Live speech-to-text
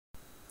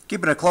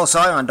Keeping a close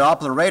eye on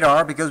Doppler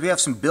radar because we have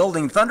some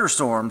building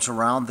thunderstorms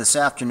around this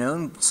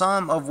afternoon,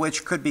 some of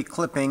which could be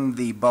clipping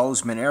the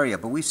Bozeman area.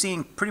 But we've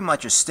seen pretty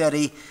much a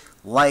steady,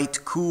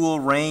 light, cool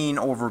rain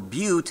over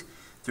Butte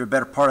through a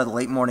better part of the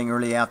late morning,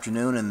 early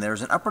afternoon, and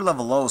there's an upper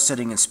level low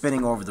sitting and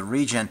spinning over the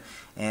region,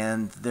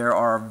 and there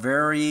are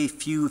very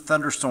few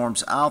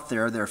thunderstorms out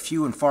there. They're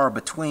few and far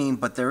between,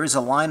 but there is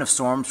a line of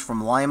storms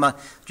from Lima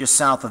just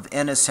south of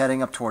Ennis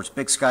heading up towards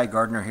Big Sky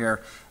Gardner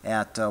here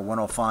at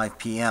 1:05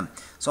 p.m.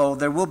 So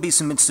there will be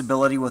some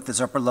instability with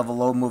this upper level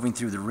low moving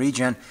through the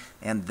region,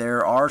 and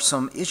there are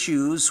some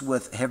issues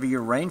with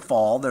heavier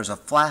rainfall. There's a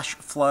flash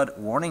flood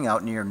warning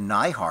out near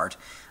Nyhart.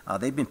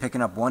 They've been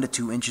picking up 1 to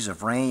 2 inches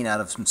of rain out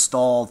of some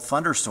stalled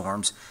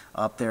thunderstorms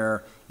up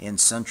there in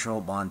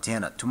central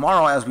Montana.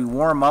 Tomorrow, as we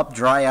warm up,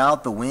 dry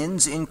out, the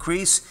winds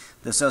increase.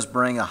 This does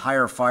bring a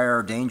higher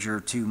fire danger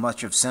to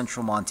much of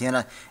central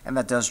Montana, and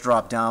that does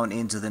drop down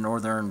into the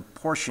northern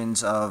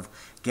portions of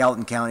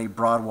Gallatin County,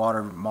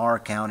 Broadwater, Marr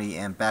County,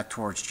 and back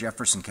towards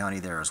Jefferson County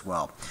there as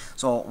well.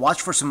 So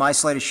watch for some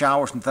isolated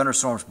showers and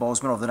thunderstorms,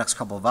 Bozeman, over the next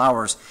couple of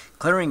hours,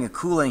 clearing and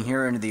cooling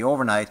here into the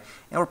overnight.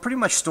 And we're pretty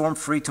much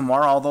storm-free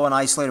tomorrow, although an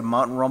isolated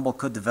mountain rumble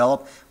could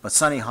develop, but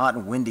sunny, hot,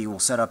 and windy will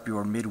set up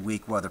your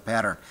midweek weather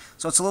pattern.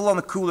 So it's a little on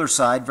the cooler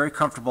side, very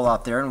comfortable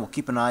out there, and we'll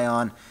keep an eye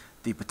on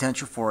the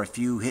potential for a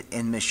few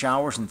hit-and-miss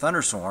showers and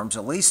thunderstorms,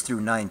 at least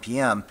through 9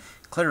 p.m.,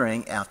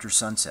 clearing after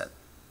sunset.